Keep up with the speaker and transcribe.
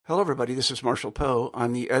Hello, everybody. This is Marshall Poe.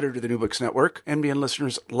 I'm the editor of the New Books Network. NBN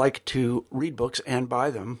listeners like to read books and buy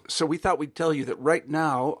them. So we thought we'd tell you that right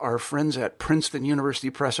now, our friends at Princeton University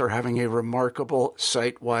Press are having a remarkable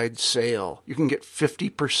site-wide sale. You can get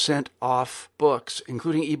 50% off books,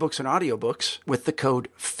 including ebooks and audiobooks, with the code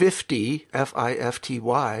 50,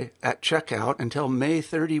 F-I-F-T-Y, at checkout until May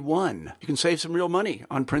 31. You can save some real money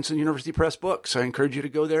on Princeton University Press books. I encourage you to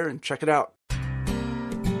go there and check it out.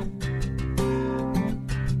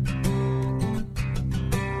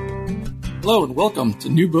 Hello and welcome to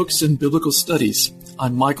New Books in Biblical Studies.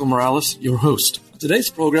 I'm Michael Morales, your host. On today's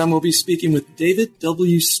program, we'll be speaking with David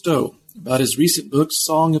W. Stowe about his recent book,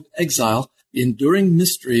 Song of Exile, The Enduring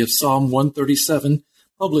Mystery of Psalm 137,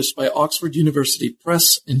 published by Oxford University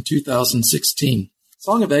Press in 2016.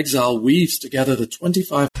 Song of Exile weaves together the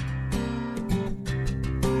 25...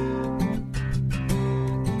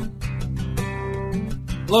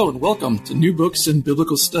 Hello and welcome to New Books in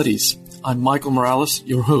Biblical Studies. I'm Michael Morales,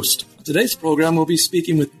 your host. On today's program, we'll be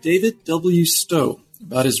speaking with David W. Stowe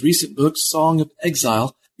about his recent book, Song of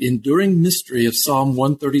Exile, The Enduring Mystery of Psalm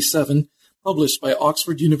 137, published by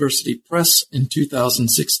Oxford University Press in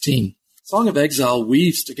 2016. Song of Exile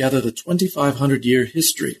weaves together the 2,500-year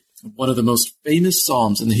history of one of the most famous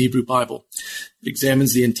psalms in the Hebrew Bible. It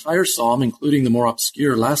examines the entire psalm, including the more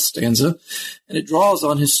obscure last stanza, and it draws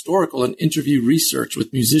on historical and interview research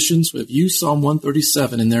with musicians who have used Psalm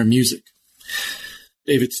 137 in their music.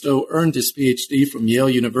 David Stowe earned his Ph.D. from Yale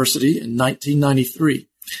University in 1993.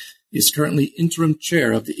 He is currently interim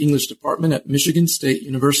chair of the English department at Michigan State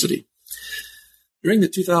University. During the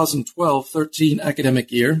 2012-13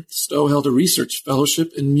 academic year, Stowe held a research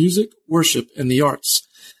fellowship in music, worship, and the arts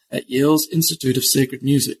at Yale's Institute of Sacred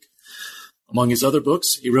Music. Among his other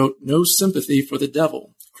books, he wrote No Sympathy for the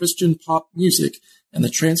Devil, Christian Pop Music, and the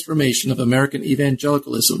Transformation of American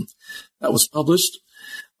Evangelicalism. That was published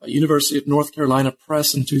by University of North Carolina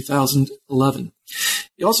Press in 2011.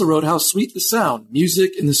 He also wrote How Sweet the Sound,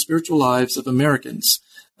 Music in the Spiritual Lives of Americans.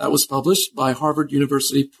 That was published by Harvard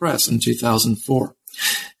University Press in 2004.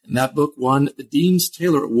 And that book won the Deems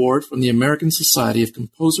Taylor Award from the American Society of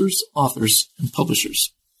Composers, Authors, and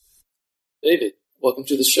Publishers. David, welcome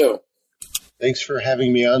to the show. Thanks for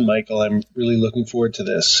having me on, Michael. I'm really looking forward to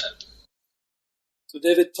this. So,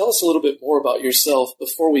 David, tell us a little bit more about yourself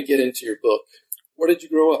before we get into your book. Where did you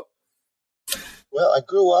grow up? Well, I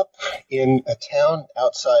grew up in a town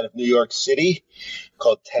outside of New York City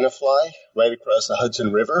called Tenafly, right across the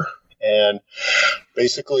Hudson River, and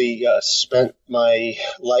basically spent my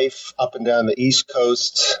life up and down the East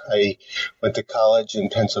Coast. I went to college in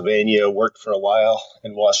Pennsylvania, worked for a while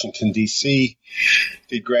in Washington, D.C.,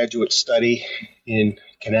 did graduate study in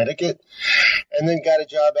Connecticut, and then got a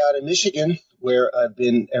job out in Michigan, where I've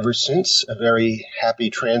been ever since, a very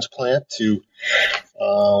happy transplant to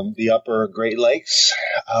the upper Great Lakes.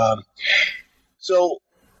 So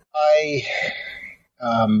I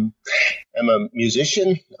am a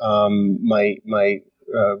musician. My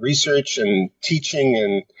research and teaching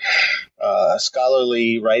and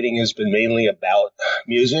scholarly writing has been mainly about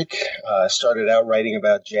music. Started out writing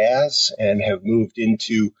about jazz and have moved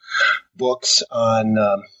into books on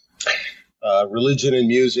religion and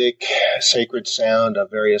music, sacred sound of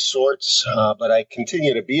various sorts, but I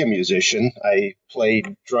continue to be a musician. I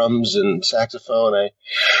played drums and saxophone. I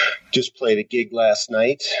just played a gig last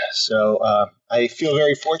night. So I feel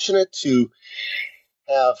very fortunate to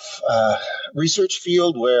have a research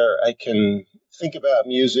field where I can think about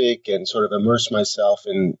music and sort of immerse myself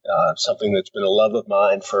in something that's been a love of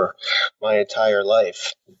mine for my entire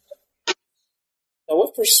life. Now,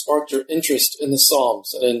 what first sparked your interest in the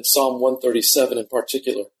Psalms, and in Psalm 137 in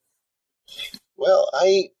particular? Well,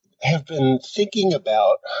 I have been thinking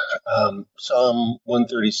about Psalm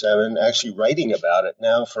 137, actually writing about it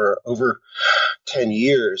now for over 10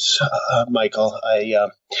 years, Michael. I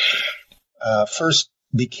first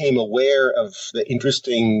became aware of the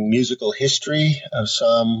interesting musical history of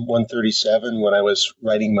Psalm 137 when I was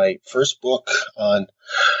writing my first book on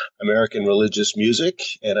American religious music,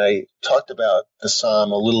 and I talked about the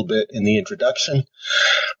psalm a little bit in the introduction,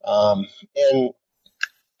 and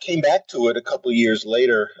came back to it a couple years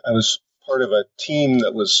later. I was part of a team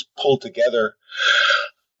that was pulled together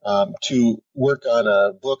to work on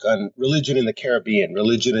a book on religion in the Caribbean,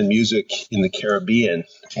 religion and music in the Caribbean,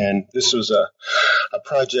 and this was a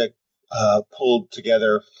project pulled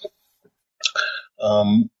together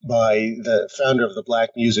by the founder of the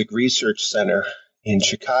Black Music Research Center in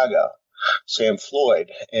Chicago. Sam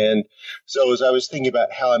Floyd. And so as I was thinking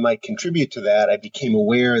about how I might contribute to that, I became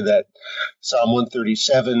aware that Psalm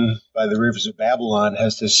 137 by the Rivers of Babylon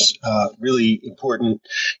has this really important,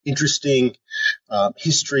 interesting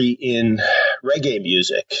history in reggae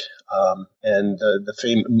music. And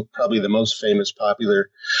probably the most famous popular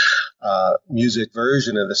music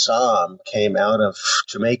version of the psalm came out of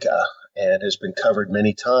Jamaica and has been covered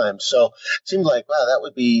many times. So it seemed like, wow, that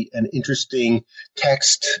would be an interesting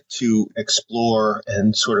text to explore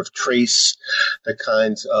and sort of trace the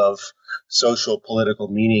kinds of social political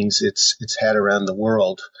meanings it's had around the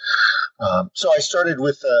world. So I started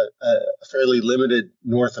with a fairly limited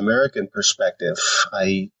North American perspective.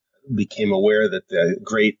 I became aware that the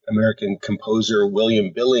great American composer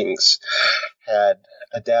William Billings had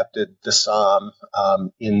adapted the psalm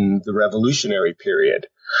in the Revolutionary period,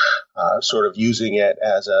 sort of using it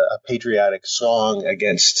as a patriotic song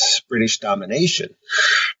against British domination.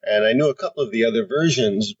 And I knew a couple of the other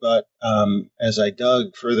versions, but as I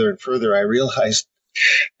dug further and further, I realized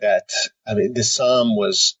that, this psalm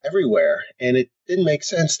was everywhere, and it didn't make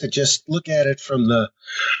sense to just look at it from the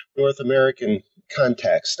North American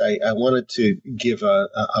context. I wanted to give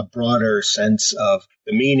a broader sense of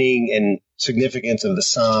the meaning and significance of the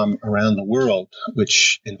psalm around the world,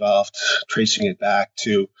 which involved tracing it back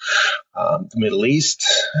to the Middle East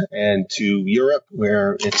and to Europe,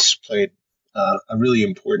 where it's played a really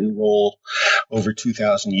important role over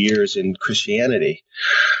 2,000 years in Christianity,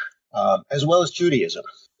 as well as Judaism.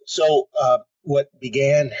 So what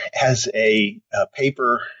began as a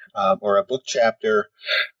paper or a book chapter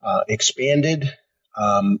expanded.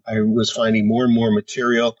 I was finding more and more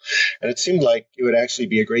material, and it seemed like it would actually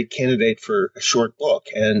be a great candidate for a short book.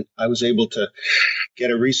 And I was able to get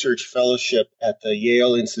a research fellowship at the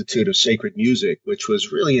Yale Institute of Sacred Music, which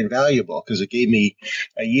was really invaluable because it gave me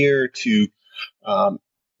a year to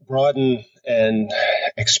broaden and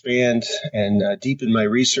expand and deepen my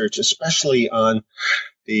research, especially on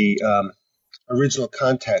the original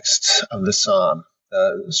context of the psalm,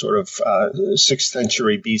 sort of 6th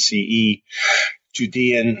century BCE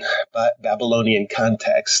Judean Babylonian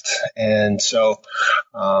context. And so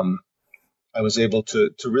I was able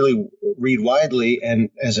to really read widely. And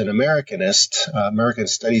as an Americanist, American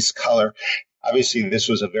studies scholar, obviously this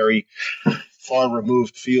was a very far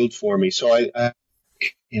removed field for me. So I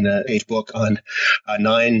in a page book on a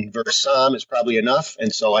 9-verse psalm is probably enough.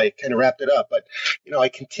 And so I kind of wrapped it up. But, I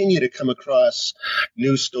continue to come across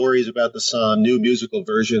new stories about the psalm, new musical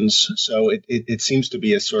versions. So it seems to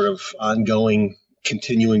be a sort of ongoing,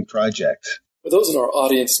 continuing project. For those in our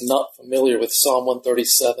audience not familiar with Psalm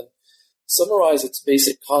 137, summarize its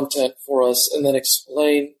basic content for us and then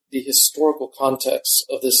explain the historical context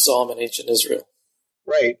of this psalm in ancient Israel.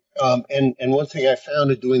 Right. And one thing I found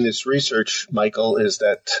in doing this research, Michael, is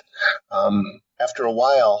that after a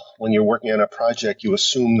while, when you're working on a project, you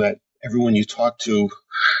assume that everyone you talk to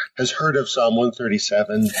has heard of Psalm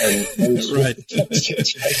 137. Right.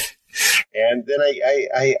 And then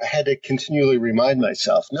I had to continually remind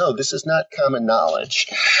myself, no, this is not common knowledge.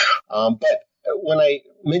 But when I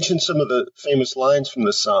mentioned some of the famous lines from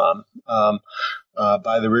the psalm,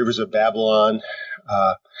 by the rivers of Babylon,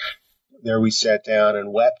 there we sat down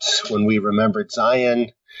and wept when we remembered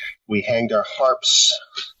Zion. We hanged our harps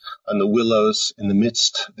on the willows in the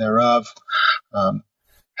midst thereof.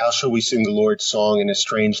 How shall we sing the Lord's song in a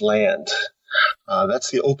strange land?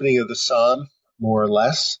 That's the opening of the psalm, more or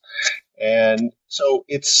less. And so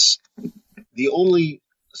it's the only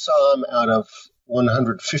psalm out of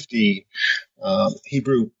 150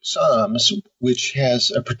 Hebrew psalms which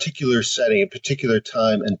has a particular setting, a particular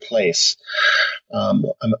time and place.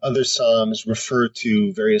 Other psalms refer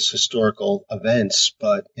to various historical events,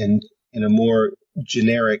 but in a more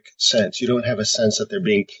generic sense. You don't have a sense that they're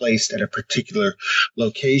being placed at a particular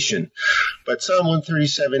location. But Psalm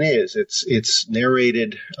 137 is. It's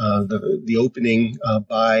narrated, the opening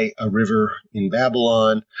by a river in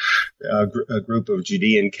Babylon, a group of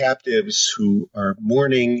Judean captives who are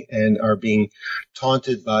mourning and are being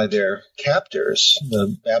taunted by their captors,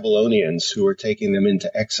 the Babylonians who are taking them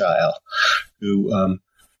into exile, who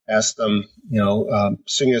ask them,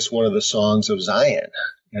 sing us one of the songs of Zion.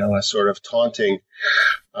 A sort of taunting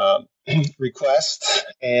request.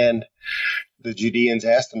 And the Judeans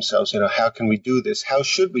asked themselves, how can we do this? How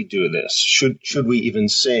should we do this? Should we even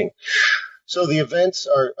sing? So the events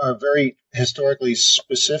are very historically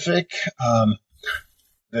specific.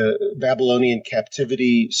 The Babylonian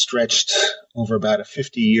captivity stretched over about a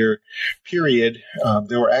 50-year period.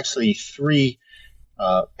 There were actually 3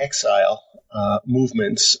 exile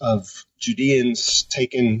movements of Judeans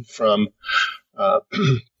taken from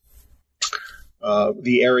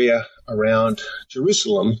the area around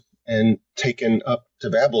Jerusalem and taken up to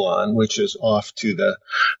Babylon, which is off to the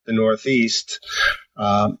northeast.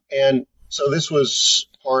 And so this was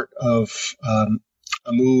part of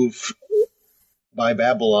a move by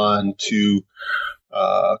Babylon to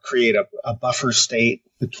create a buffer state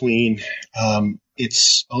between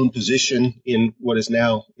its own position in what is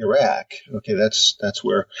now Iraq. Okay, that's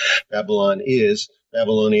where Babylon is,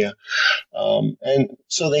 Babylonia. And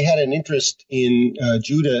so they had an interest in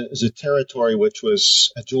Judah as a territory which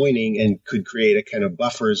was adjoining and could create a kind of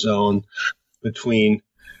buffer zone between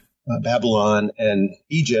Babylon and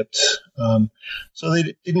Egypt. So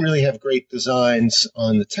they didn't really have great designs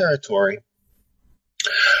on the territory.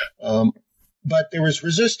 But there was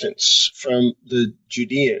resistance from the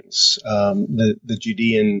Judeans. The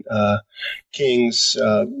Judean kings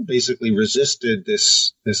basically resisted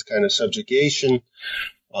this kind of subjugation.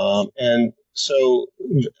 And so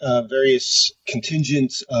various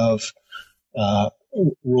contingents of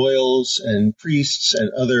royals and priests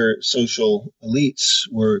and other social elites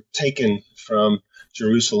were taken from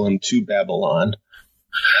Jerusalem to Babylon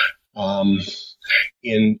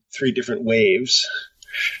in 3 different waves,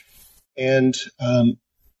 and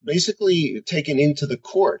basically taken into the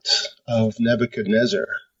court of Nebuchadnezzar.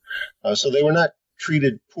 So they were not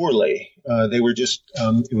treated poorly. They were just,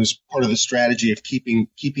 it was part of the strategy of keeping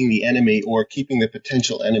the enemy or keeping the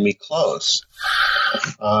potential enemy close.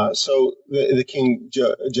 So the king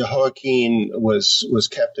Jehoiakim was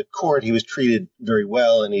kept at court. He was treated very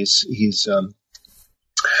well, and he's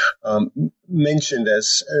mentioned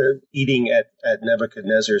as eating at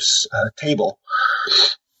Nebuchadnezzar's table.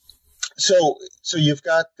 So you've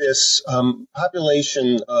got this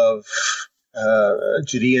population of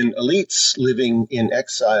Judean elites living in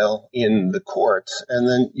exile in the court, and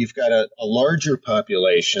then you've got a larger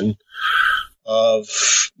population of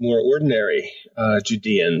more ordinary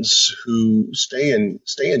Judeans who stay in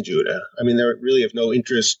Judah. I mean, they're really of no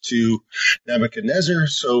interest to Nebuchadnezzar.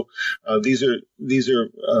 So these are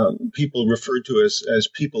people referred to as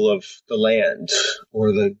people of the land,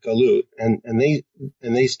 or the galut, and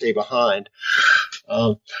they stay behind.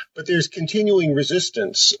 But there's continuing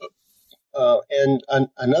resistance, and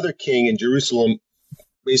another king in Jerusalem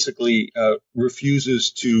basically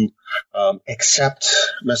refuses to accept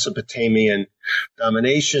Mesopotamian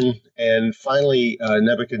domination. And finally,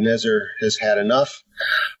 Nebuchadnezzar has had enough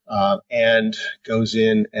and goes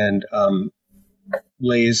in and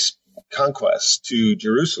lays conquest to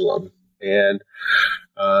Jerusalem and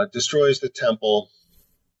destroys the temple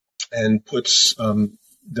and puts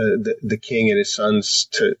the king and his sons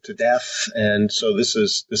to death. And so this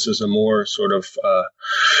is a more sort of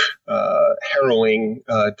harrowing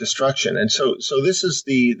destruction. And so this is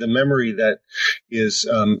the memory that is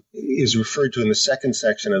referred to in the second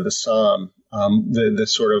section of the psalm, the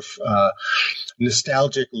sort of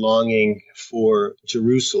nostalgic longing for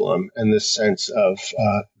Jerusalem, and this sense of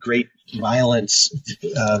great violence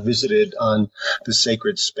visited on the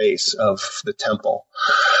sacred space of the temple.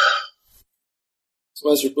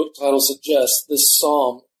 So as your book title suggests, this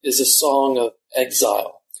psalm is a song of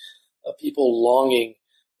exile, of people longing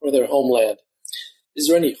for their homeland. Is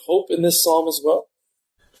there any hope in this psalm as well?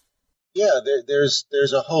 Yeah, there's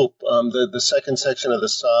a hope. The second section of the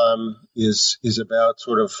psalm is about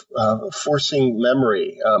sort of forcing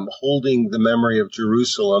memory, holding the memory of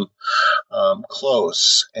Jerusalem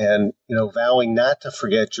close, and vowing not to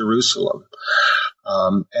forget Jerusalem,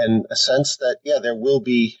 and a sense that there will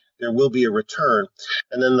be a return.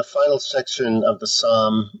 And then the final section of the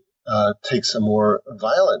psalm takes a more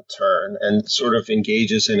violent turn and sort of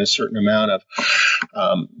engages in a certain amount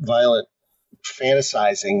of violent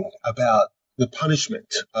fantasizing about the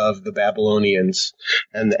punishment of the Babylonians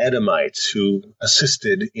and the Edomites who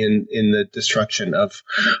assisted in the destruction of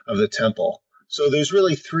the temple. So there's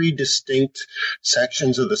really 3 distinct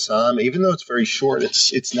sections of the psalm. Even though it's very short,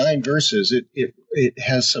 it's 9 verses. It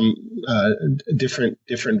has some different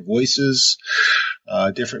voices,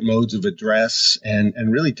 different modes of address,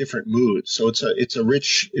 and really different moods. So it's a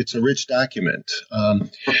rich document,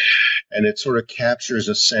 and it sort of captures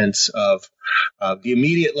a sense of the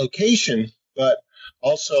immediate location, but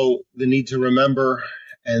also the need to remember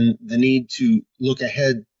and the need to look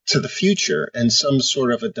ahead to the future, and some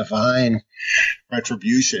sort of a divine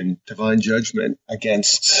retribution, divine judgment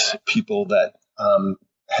against people that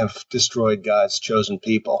have destroyed God's chosen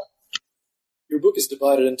people. Your book is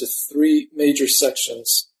divided into 3 major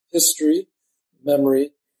sections: history,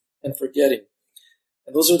 memory, and forgetting.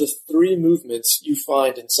 And those are the 3 movements you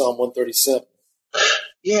find in Psalm 137.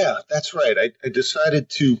 Yeah, that's right. I decided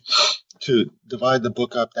to divide the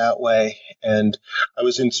book up that way, and I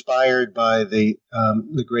was inspired by the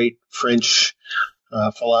great French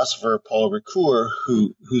philosopher Paul Ricoeur,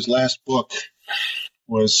 whose last book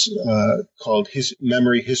was called His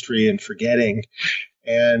Memory, History, and Forgetting.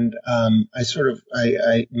 And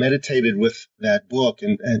I meditated with that book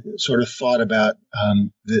and sort of thought about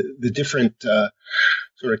the different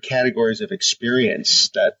sort of categories of experience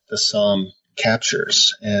that the psalm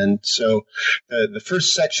captures. And so the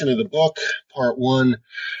first section of the book, part one,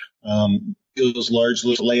 deals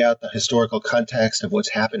largely to lay out the historical context of what's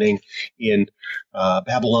happening in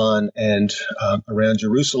Babylon and around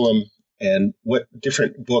Jerusalem, and what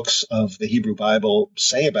different books of the Hebrew Bible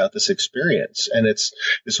say about this experience. And it's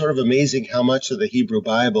sort of amazing how much of the Hebrew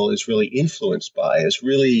Bible is really influenced by, is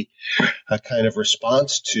really a kind of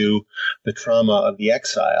response to the trauma of the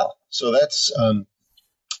exile. So that's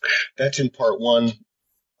in part one,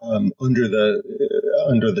 under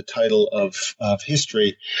the title of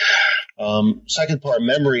history. Second part,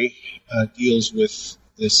 memory, deals with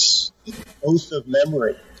this oath of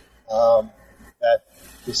memory that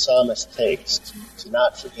the psalmist takes to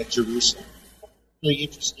not forget Jerusalem. Really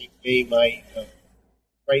interesting way my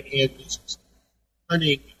right hand is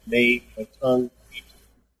turning, made my tongue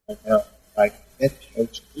my mouth. I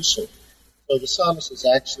forget Jerusalem. So the psalmist is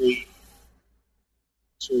actually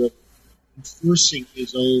sort of enforcing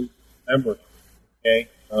his own memory. Okay,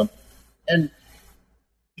 and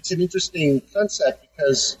it's an interesting concept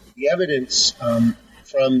because the evidence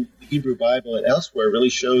from the Hebrew Bible and elsewhere really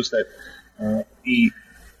shows that the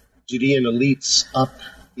Judean elites up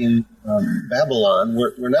in Babylon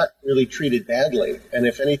were not really treated badly. And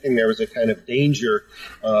if anything, there was a kind of danger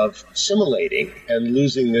of assimilating and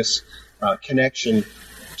losing this connection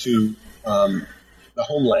to the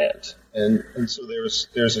homeland. And so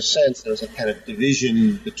there's a sense, there's a kind of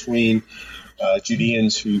division between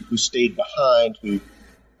Judeans who stayed behind, who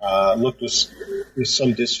looked with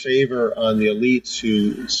some disfavor on the elites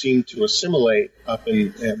who seemed to assimilate up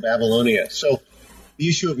in Babylonia. So the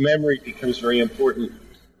issue of memory becomes very important.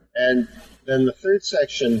 And then the third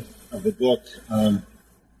section of the book,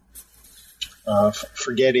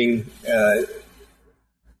 forgetting,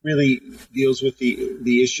 really deals with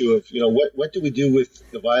the issue of, what do we do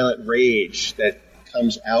with the violent rage that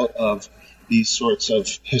comes out of these sorts of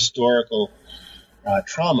historical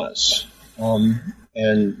traumas.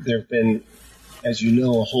 And there have been, as you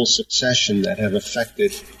know, a whole succession that have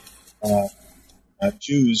affected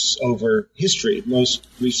Jews over history, most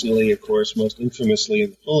recently, of course, most infamously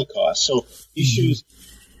in the Holocaust. So issues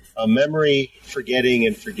of memory, forgetting,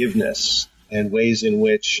 and forgiveness, and ways in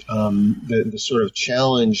which the sort of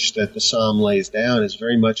challenge that the psalm lays down is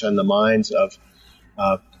very much on the minds of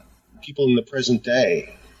people in the present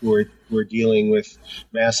day who are dealing with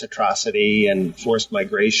mass atrocity and forced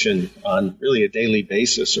migration on really a daily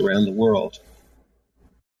basis around the world.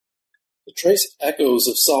 To trace echoes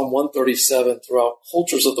of Psalm 137 throughout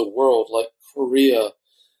cultures of the world like Korea,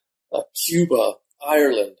 Cuba,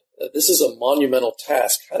 Ireland, this is a monumental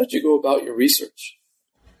task. How did you go about your research?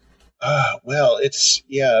 Well,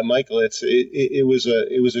 Michael,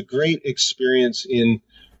 it was a great experience in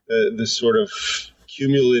the sort of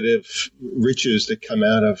cumulative riches that come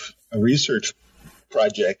out of a research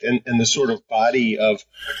project and the sort of body of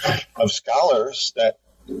scholars that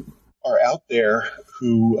are out there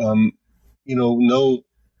who know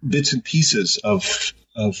bits and pieces of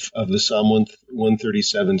the Psalm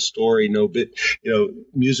 137 story,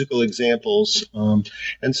 musical examples.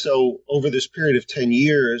 And so over this period of 10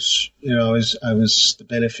 years, I was the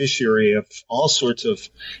beneficiary of all sorts of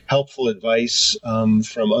helpful advice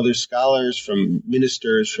from other scholars, from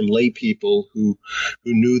ministers, from lay people who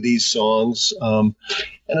knew these songs. And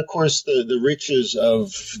of course, the riches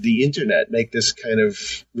of the internet make this kind of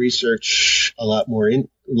research a lot more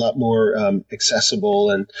accessible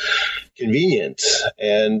and convenient.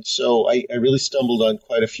 And so I really stumbled on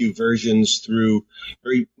quite a few versions through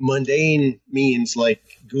very mundane means like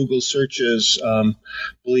Google searches.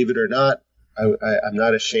 Believe it or not, I'm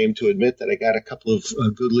not ashamed to admit that I got a couple of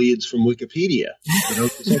good leads from Wikipedia.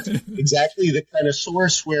 'Cause that's exactly the kind of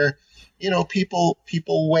source where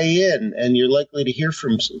people weigh in, and you're likely to hear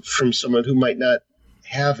from someone who might not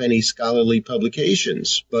have any scholarly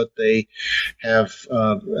publications, but they have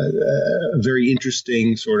a very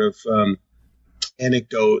interesting sort of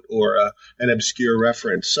anecdote or an obscure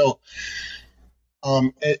reference. So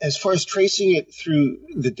as far as tracing it through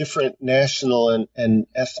the different national and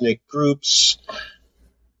ethnic groups,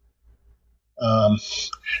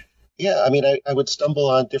 Yeah, I mean, I would stumble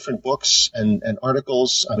on different books and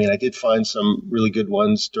articles. I mean, I did find some really good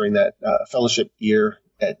ones during that fellowship year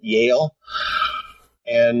at Yale,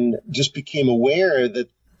 and just became aware that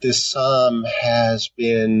this psalm has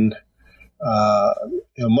been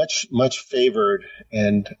much favored,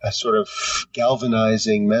 and a sort of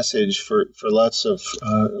galvanizing message for lots of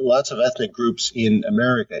ethnic groups in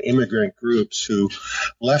America, immigrant groups who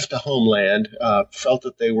left a homeland, felt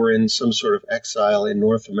that they were in some sort of exile in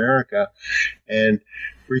North America, and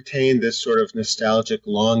retained this sort of nostalgic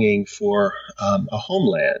longing for a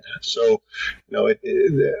homeland. So,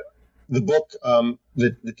 the book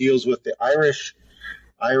that deals with the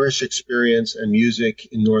Irish experience and music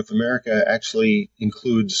in North America actually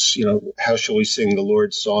includes, How Shall We Sing the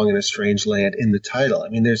Lord's Song in a Strange Land in the title. I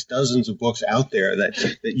mean, there's dozens of books out there that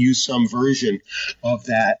use some version of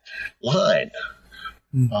that line,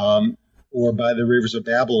 or By the Rivers of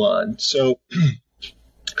Babylon. So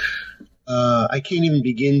I can't even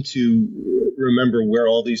begin to remember where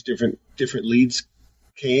all these different leads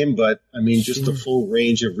came, but I mean, just the full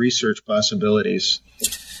range of research possibilities.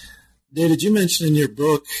 David, you mentioned in your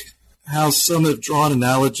book how some have drawn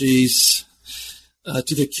analogies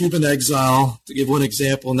to the Cuban exile, to give one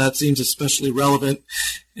example, and that seems especially relevant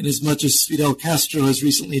in as much as Fidel Castro has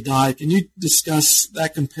recently died. Can you discuss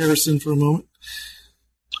that comparison for a moment?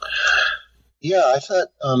 Yeah, I thought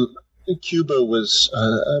Cuba was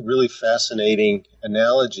a really fascinating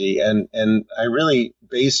analogy, and I really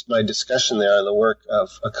based my discussion there on the work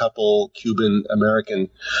of a couple Cuban American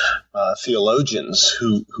theologians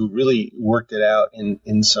who really worked it out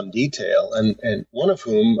in some detail, and one of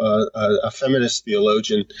whom, a feminist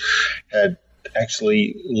theologian, had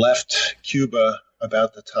actually left Cuba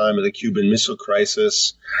about the time of the Cuban Missile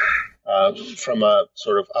Crisis. From a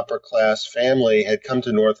sort of upper-class family, had come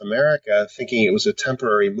to North America thinking it was a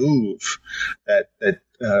temporary move, that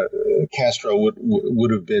Castro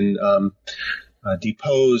would have been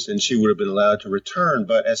deposed and she would have been allowed to return.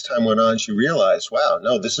 But as time went on, she realized, wow,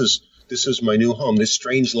 no, this is my new home. This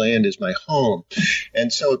strange land is my home.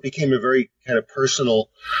 And so it became a very kind of personal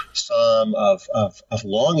psalm of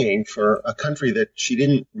longing for a country that she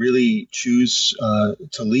didn't really choose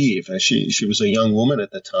to leave. She was a young woman at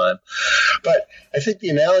the time. But I think the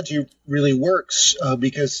analogy really works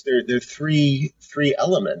because there are three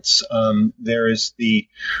elements. There is the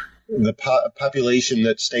population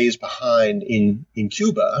that stays behind in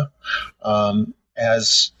Cuba,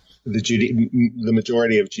 as the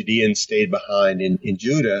majority of Judeans stayed behind in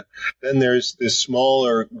Judah. Then there's this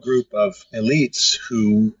smaller group of elites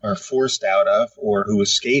who are forced out of, or who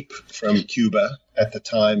escape from Cuba at the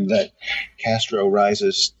time that Castro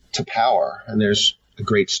rises to power. And there's a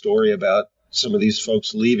great story about some of these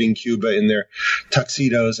folks leaving Cuba in their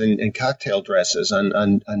tuxedos and cocktail dresses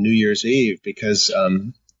on New Year's Eve because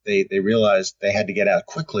they realized they had to get out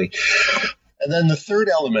quickly. And then the third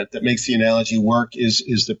element that makes the analogy work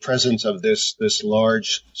is the presence of this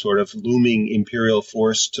large sort of looming imperial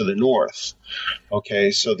force to the north.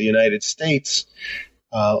 Okay, so the United States,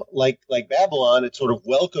 like Babylon, it sort of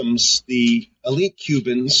welcomes the elite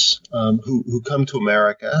Cubans who come to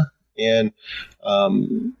America and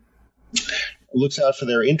looks out for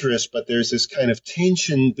their interests, but there's this kind of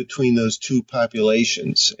tension between those two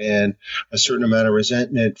populations and a certain amount of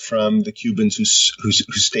resentment from the Cubans who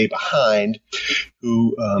stay behind,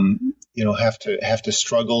 who have to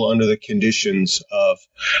struggle under the conditions of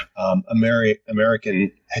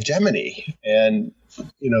American hegemony and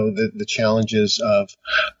the challenges of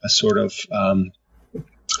a sort of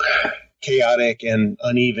chaotic and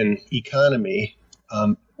uneven economy,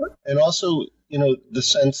 and also the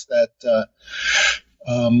sense that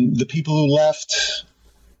the people who left,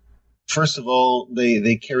 first of all,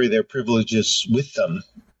 they carry their privileges with them,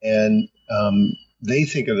 and they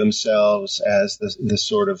think of themselves as the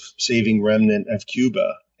sort of saving remnant of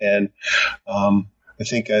Cuba. And I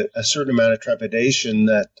think a certain amount of trepidation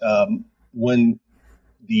that when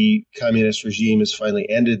the communist regime is finally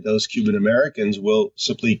ended, those Cuban Americans will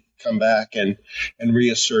simply come back and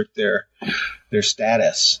reassert their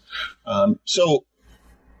status. So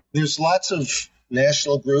there's lots of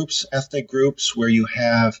national groups, ethnic groups, where you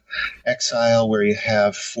have exile, where you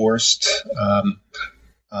have forced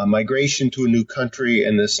migration to a new country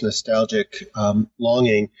and this nostalgic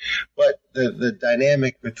longing. But the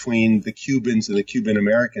dynamic between the Cubans and the Cuban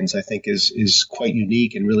Americans, I think, is quite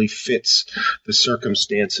unique and really fits the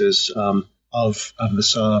circumstances of the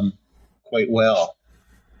psalm quite well.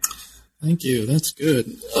 Thank you. That's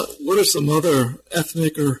good. What are some other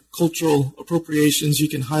ethnic or cultural appropriations you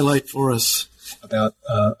can highlight for us? About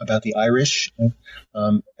the Irish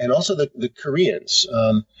and also the Koreans.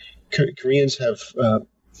 Koreans have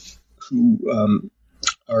who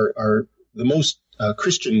are the most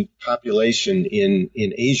Christian population in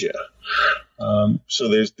Asia. So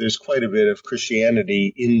there's quite a bit of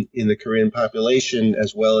Christianity in the Korean population,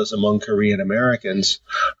 as well as among Korean Americans,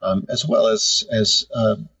 as well as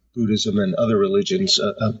Buddhism and other religions,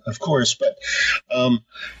 of course. But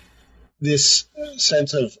this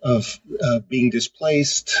sense of being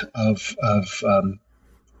displaced, of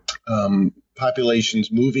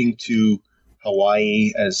populations moving to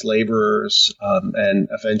Hawaii as laborers, and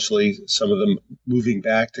eventually some of them moving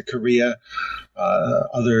back to Korea,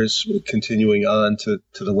 others continuing on to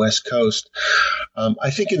the West Coast.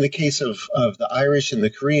 I think in the case of the Irish and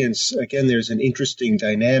the Koreans, again, there's an interesting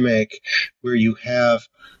dynamic where you have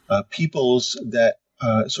peoples that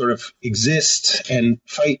sort of exist and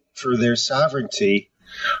fight for their sovereignty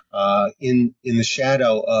in the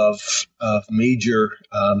shadow of major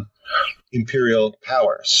imperial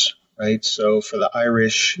powers. Right. So for the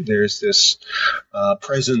Irish, there's this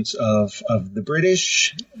presence of the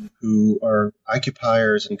British, who are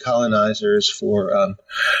occupiers and colonizers for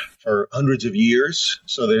hundreds of years.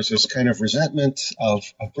 So there's this kind of resentment of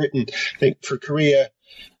Britain. I think for Korea,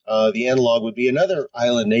 the analog would be another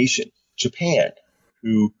island nation, Japan,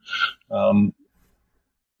 who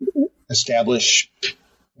establish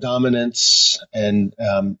dominance and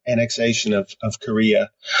annexation of Korea.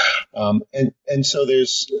 And so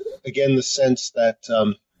there's, again, the sense that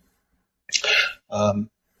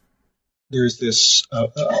there's this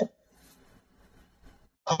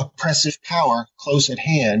oppressive power close at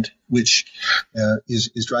hand, which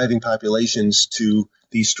is driving populations to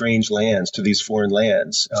these strange lands, to these foreign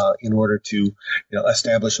lands, in order to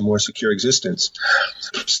establish a more secure existence.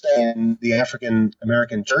 In the African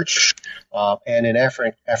American church and in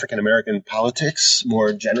African American politics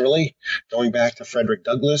more generally, going back to Frederick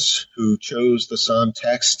Douglass, who chose the Psalm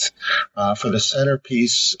text for the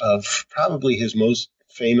centerpiece of probably his most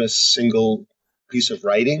famous single piece of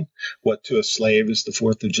writing, What to a Slave is the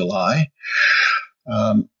 4th of July,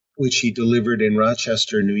 which he delivered in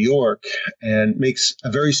Rochester, New York, and makes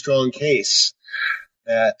a very strong case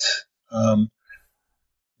that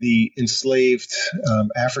the enslaved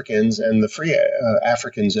Africans and the free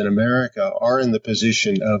Africans in America are in the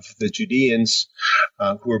position of the Judeans,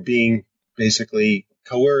 who are being basically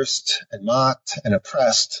coerced and mocked and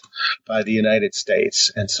oppressed by the United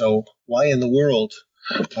States. And so why in the world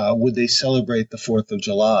would they celebrate the 4th of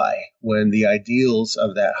July when the ideals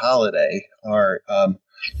of that holiday are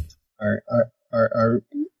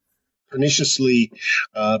perniciously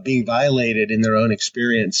being violated in their own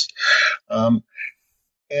experience?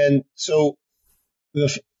 And so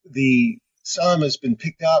the psalm has been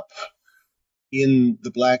picked up in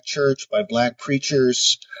the black church by black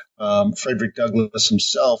preachers. Frederick Douglass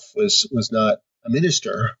himself was not a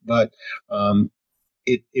minister, but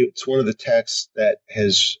it's one of the texts that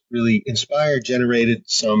has really inspired, generated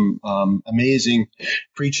some amazing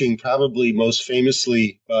preaching, probably most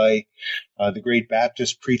famously by the great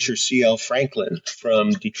Baptist preacher C.L. Franklin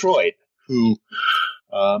from Detroit, who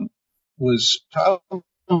was probably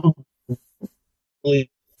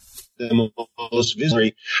the most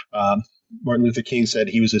visionary. Martin Luther King said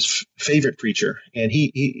he was his favorite preacher, and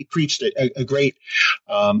he preached a great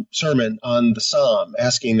sermon on the psalm,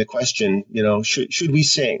 asking the question, should we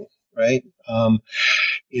sing, right,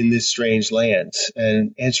 in this strange land,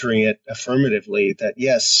 and answering it affirmatively that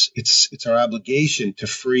yes, it's our obligation to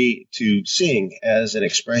sing as an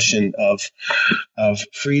expression of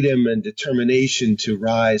freedom and determination to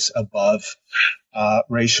rise above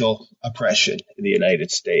racial oppression in the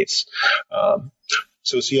United States.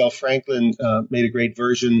 So C.L. Franklin made a great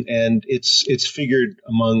version, and it's figured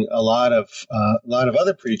among a lot of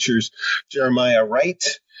other preachers. Jeremiah Wright,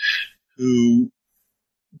 who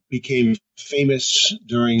became famous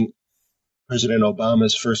during President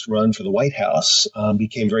Obama's first run for the White House,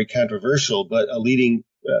 became very controversial, but a leading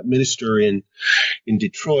minister in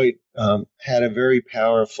Detroit, had a very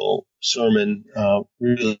powerful sermon,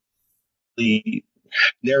 really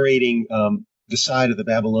narrating the side of the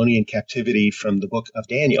Babylonian captivity from the book of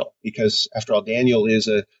Daniel, because after all, Daniel is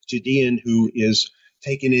a Judean who is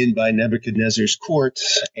taken in by Nebuchadnezzar's court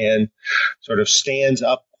and sort of stands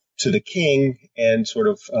up to the king and sort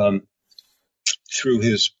of through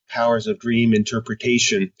his powers of dream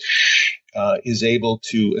interpretation is able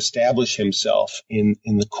to establish himself in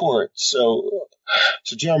the court. So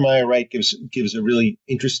Jeremiah Wright gives a really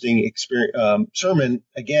interesting sermon,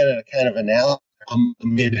 again, a kind of analysis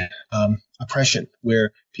amid oppression,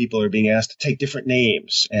 where people are being asked to take different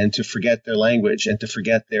names and to forget their language and to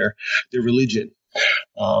forget their religion.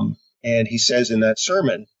 And he says in that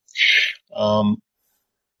sermon,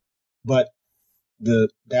 but the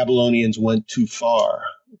Babylonians went too far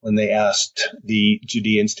when they asked the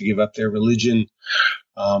Judeans to give up their religion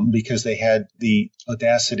because they had the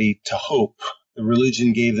audacity to hope. The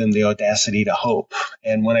religion gave them the audacity to hope.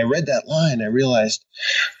 And when I read that line, I realized,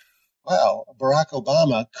 wow, Barack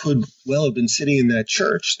Obama could well have been sitting in that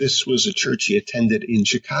church. This was a church he attended in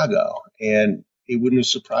Chicago. And it wouldn't have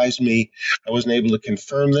surprised me. I wasn't able to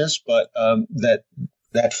confirm this, but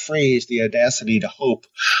that phrase, the audacity to hope,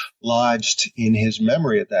 lodged in his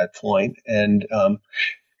memory at that point. And of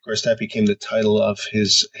course, that became the title of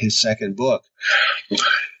his second book. If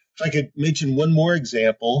I could mention one more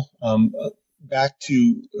example, back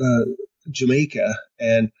to Jamaica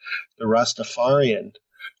and the Rastafarian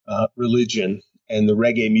religion and the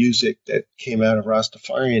reggae music that came out of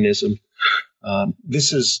Rastafarianism.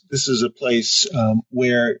 This is a place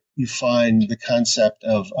where you find the concept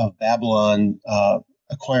of Babylon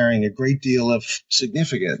acquiring a great deal of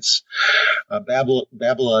significance.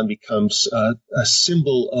 Babylon becomes a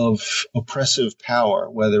symbol of oppressive power,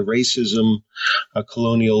 whether racism,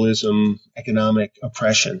 colonialism, economic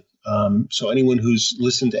oppression. So anyone who's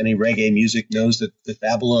listened to any reggae music knows that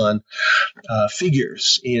Babylon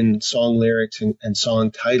figures in song lyrics and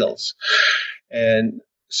song titles. And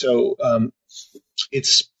so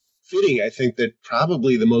it's fitting, I think, that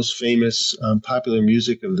probably the most famous popular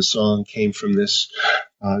music of the song came from this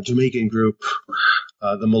Jamaican group,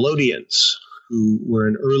 the Melodians, who were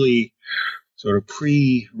an early sort of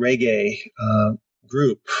pre-reggae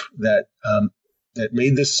group that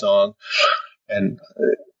made this song. And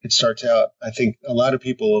it starts out, I think a lot of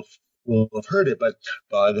people will have heard it, but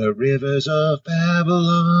by the rivers of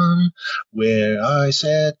Babylon, where I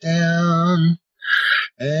sat down,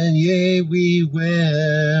 and yea, we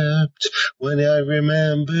wept when I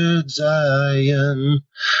remembered Zion.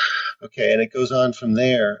 Okay, and it goes on from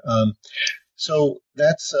there. So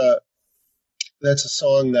that's a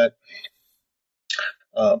song that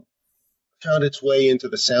found its way into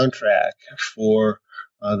the soundtrack for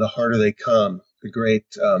The Harder They Come, the great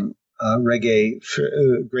reggae,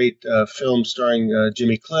 great film starring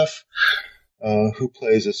Jimmy Cliff, who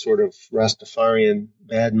plays a sort of Rastafarian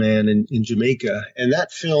bad man in Jamaica. And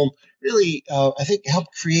that film really, I think,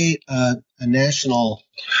 helped create a national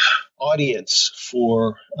audience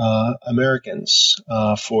for Americans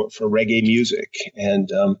for reggae music. And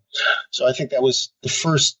so I think that was the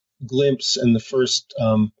first glimpse and the first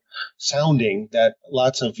sounding that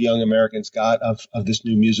lots of young Americans got of this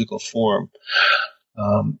new musical form.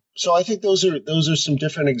 So I think those are some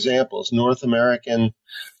different examples. North American,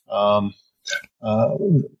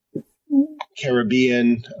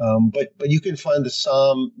 Caribbean, but you can find the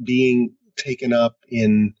psalm being taken up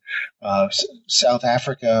in South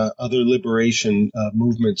Africa, other liberation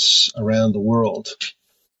movements around the world.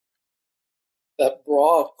 That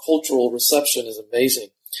broad cultural reception is amazing.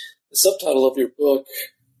 The subtitle of your book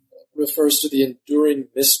refers to the enduring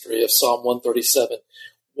mystery of Psalm 137.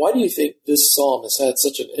 Why do you think this psalm has had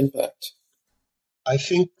such an impact? I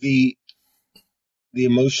think the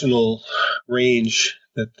emotional range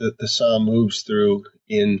that the psalm moves through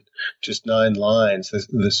in just 9 lines,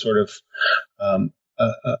 the sort of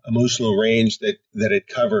emotional range that it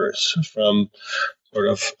covers, from sort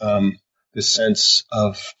of the sense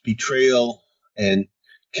of betrayal and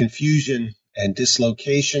confusion and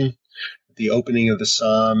dislocation at the opening of the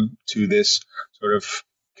psalm, to this sort of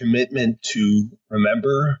commitment to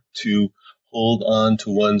remember, to hold on to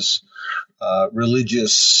one's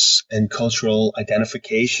religious and cultural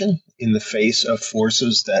identification in the face of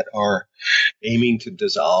forces that are aiming to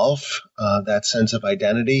dissolve that sense of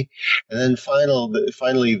identity. And then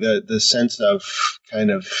finally, the sense of kind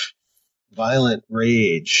of violent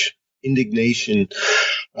rage, indignation,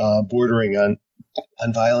 bordering on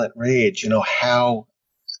violent rage. You know, how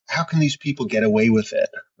can these people get away with it,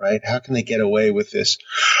 right? How can they get away with this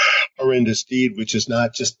horrendous deed, which is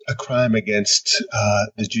not just a crime against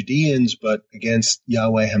the Judeans, but against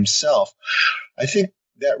Yahweh himself? I think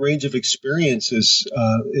that range of experience is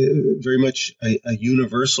very much a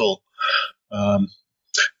universal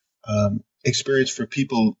experience for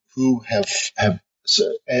people who have,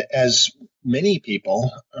 as many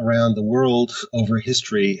people around the world over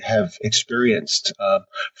history have experienced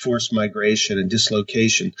forced migration and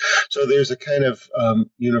dislocation. So there's a kind of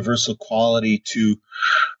universal quality to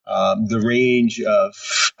the range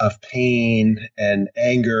of pain and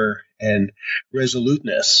anger and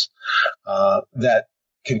resoluteness that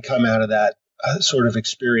can come out of that sort of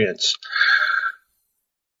experience.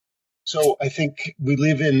 So I think we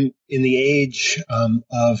live in the age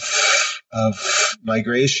of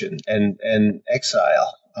migration and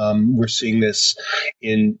exile. We're seeing this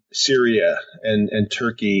in Syria and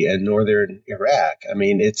Turkey and northern Iraq. I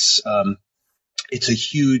mean, it's a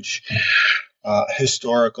huge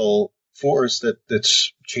historical force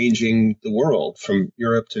that's changing the world from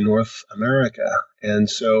Europe to North America. And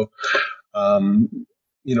so,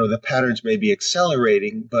 the patterns may be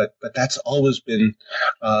accelerating, but that's always been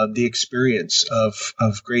the experience of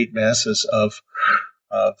great masses of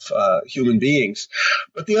human beings.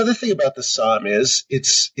 But the other thing about the psalm is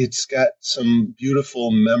it's got some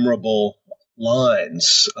beautiful, memorable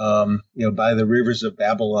lines. By the rivers of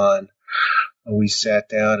Babylon, we sat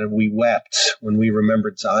down and we wept when we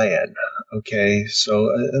remembered Zion. Okay, so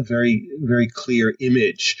a very, very clear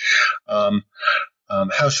image.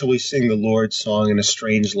 How shall we sing the Lord's song in a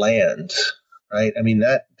strange land? Right? I mean,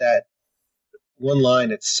 that one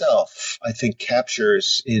line itself, I think,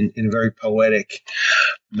 captures in a very poetic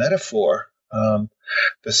metaphor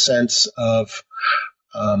the sense of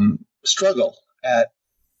struggle at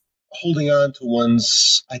holding on to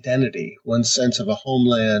one's identity, one's sense of a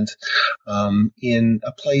homeland in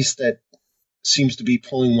a place that seems to be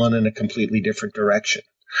pulling one in a completely different direction.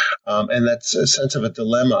 And that's a sense of a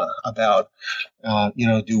dilemma about,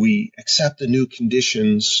 do we accept the new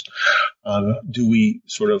conditions? Do we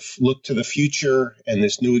sort of look to the future and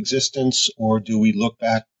this new existence, or do we look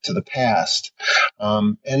back to the past?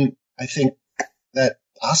 And I think that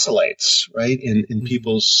oscillates, right, in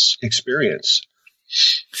people's experience.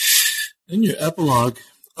 In your epilogue,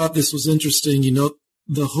 I thought this was interesting. You note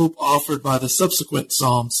the hope offered by the subsequent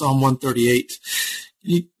Psalm 138.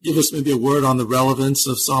 Can you give us maybe a word on the relevance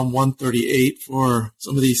of Psalm 138 for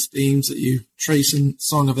some of these themes that you trace in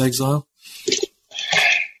Song of Exile?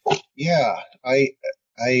 Yeah, I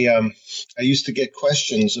used to get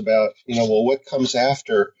questions about, what comes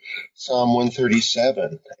after Psalm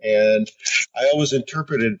 137? And I always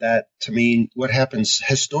interpreted that to mean what happens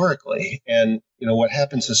historically. And, what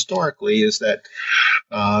happens historically is that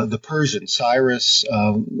the Persian, Cyrus,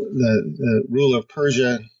 the ruler of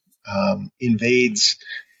Persia, invades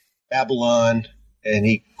Babylon, and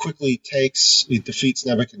he quickly defeats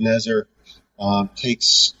Nebuchadnezzar,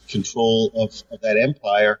 takes control of that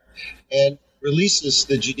empire, and releases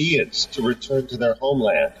the Judeans to return to their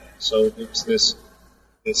homeland. So there's this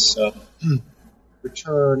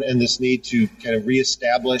return and this need to kind of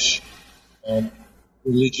reestablish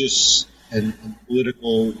religious and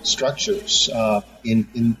political structures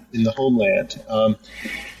in the homeland.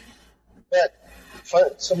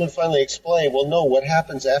 But someone finally explained, well, no, what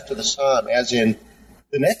happens after the psalm, as in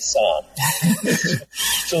the next psalm?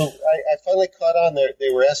 So I finally caught on there. They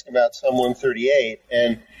were asking about Psalm 138,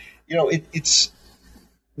 and it's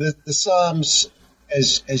the Psalms,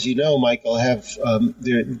 as you know, Michael, have a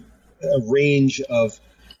range of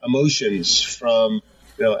emotions from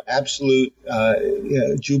absolute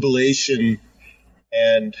jubilation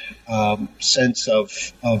and sense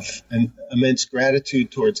of an immense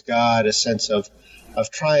gratitude towards God, a sense of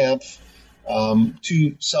triumph,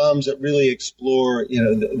 to Psalms that really explore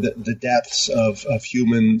the depths of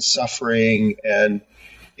human suffering and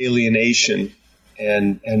alienation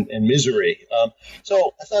and misery.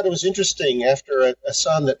 So I thought it was interesting after a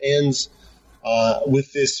psalm that ends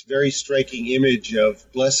with this very striking image of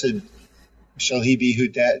blessed shall he be who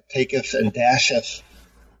taketh and dasheth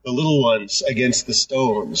the little ones against the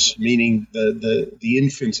stones, meaning the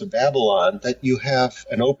infants of Babylon, that you have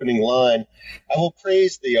an opening line, I will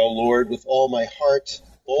praise thee, O Lord, with all my heart.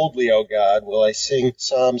 Boldly, O God, will I sing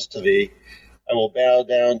psalms to thee. I will bow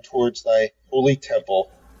down towards thy holy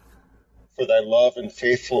temple. For thy love and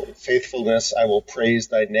faithfulness I will praise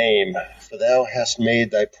thy name. For thou hast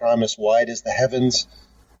made thy promise wide as the heavens.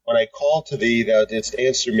 When I called to thee, thou didst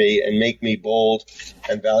answer me and make me bold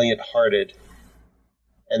and valiant-hearted.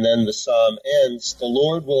 And then the psalm ends, the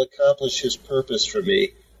Lord will accomplish his purpose for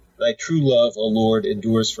me. Thy true love, O Lord,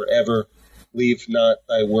 endures forever. Leave not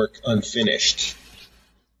thy work unfinished.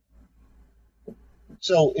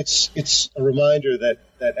 So it's a reminder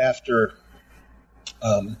that after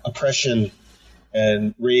oppression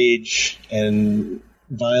and rage and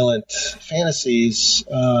violent fantasies,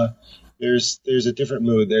 there's a different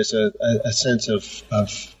mood. There's a sense of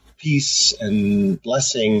peace and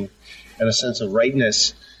blessing and a sense of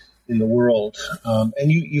rightness in the world.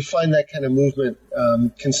 And you find that kind of movement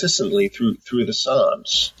consistently through the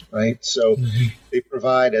Psalms, right? So they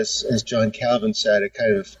provide, as John Calvin said, a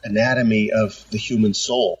kind of anatomy of the human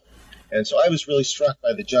soul. And so I was really struck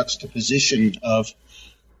by the juxtaposition of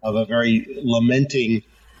a very lamenting,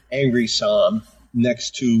 angry psalm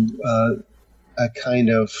next to a kind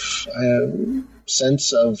of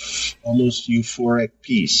sense of almost euphoric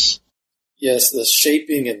peace. Yes, the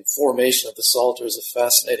shaping and formation of the Psalter is a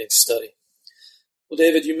fascinating study. Well,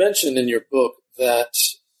 David, you mentioned in your book that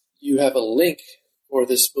you have a link for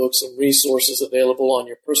this book, some resources available on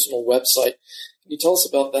your personal website. Can you tell us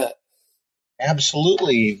about that?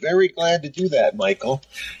 Absolutely. Very glad to do that, Michael.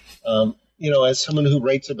 As someone who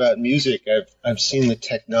writes about music, I've seen the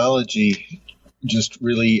technology just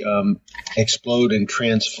really explode and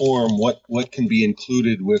transform what can be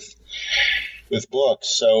included with books.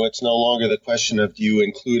 So it's no longer the question of do you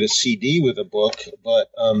include a CD with a book, but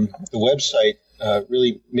the website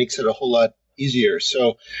really makes it a whole lot easier.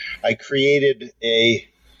 So I created a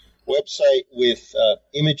website with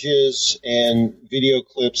images and video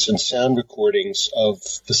clips and sound recordings of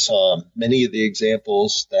the psalm, many of the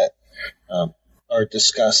examples that are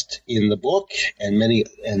discussed in the book and many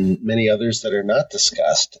others that are not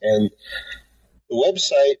discussed. And the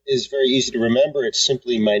website is very easy to remember. It's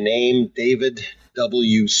simply my name,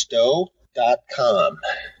 davidwstowe.com.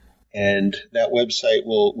 And that website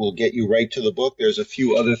will get you right to the book. There's a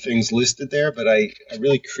few other things listed there, but I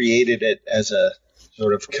really created it as a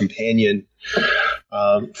sort of companion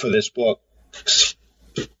for this book. So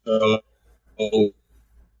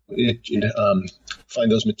find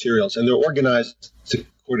those materials. And they're organized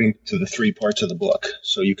according to the 3 parts of the book.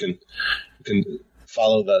 So you can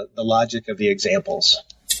follow the logic of the examples.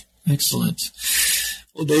 Excellent.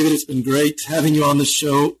 Well, David, it's been great having you on the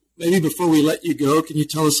show. Maybe before we let you go, can you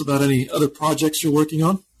tell us about any other projects you're working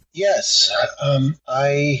on? Yes.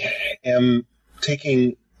 I am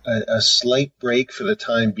taking a slight break for the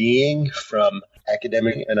time being from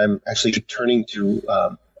academic, and I'm actually turning to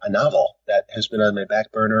a novel that has been on my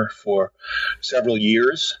back burner for several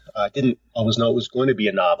years. I didn't always know it was going to be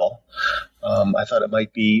a novel. I thought it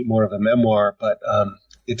might be more of a memoir, but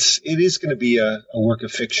it is going to be a work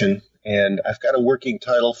of fiction. And I've got a working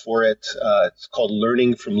title for it. It's called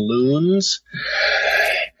Learning from Loons.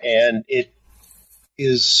 And it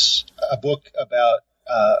is a book about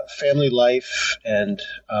family life and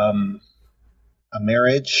a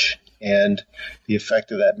marriage and the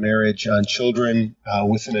effect of that marriage on children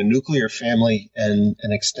within a nuclear family and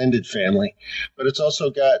an extended family. But it's also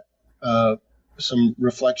got some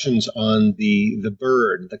reflections on the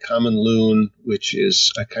bird, the common loon, which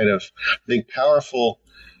is a kind of, I think, powerful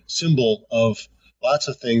symbol of lots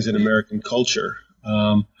of things in American culture,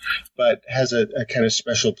 but has a kind of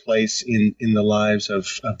special place in the lives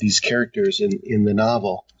of these characters in the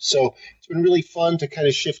novel. So it's been really fun to kind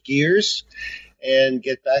of shift gears and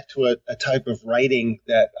get back to a type of writing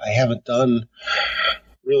that I haven't done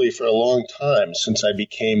really for a long time since I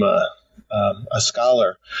became a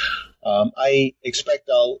scholar. I expect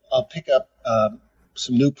I'll pick up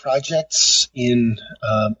some new projects in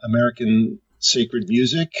American sacred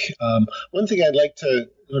music. One thing I'd like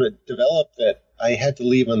to sort of develop that I had to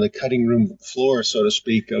leave on the cutting room floor, so to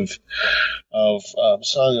speak, of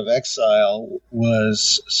Song of Exile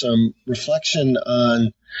was some reflection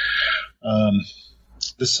on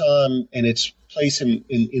the psalm and its place in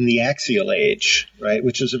the axial age, right?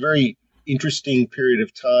 Which is a very interesting period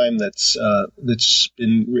of time that's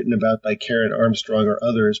been written about by Karen Armstrong or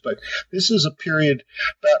others. But this is a period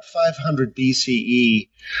about 500 BCE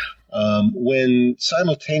when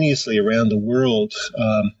simultaneously around the world,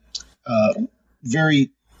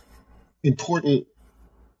 very important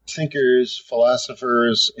thinkers,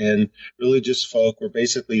 philosophers, and religious folk were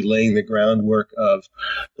basically laying the groundwork of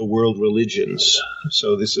the world religions.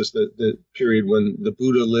 So this is the period when the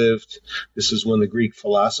Buddha lived. This is when the Greek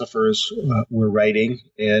philosophers were writing.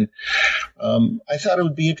 And I thought it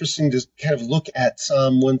would be interesting to kind of look at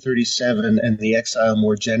Psalm 137 and the exile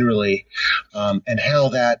more generally, and how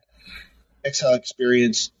that exile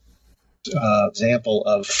experience example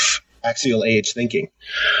of axial age thinking.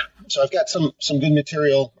 So I've got some good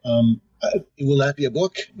material. It will not be a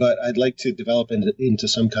book, but I'd like to develop into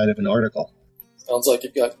some kind of an article. Sounds like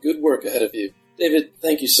you've got good work ahead of you. David,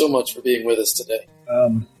 thank you so much for being with us today.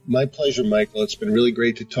 My pleasure, Michael. It's been really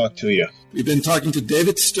great to talk to you. We've been talking to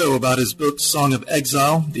David Stowe about his book, Song of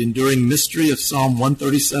Exile, The Enduring Mystery of Psalm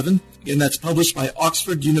 137. Again, that's published by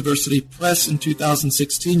Oxford University Press in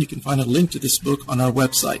 2016. You can find a link to this book on our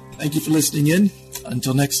website. Thank you for listening in.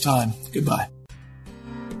 Until next time, goodbye.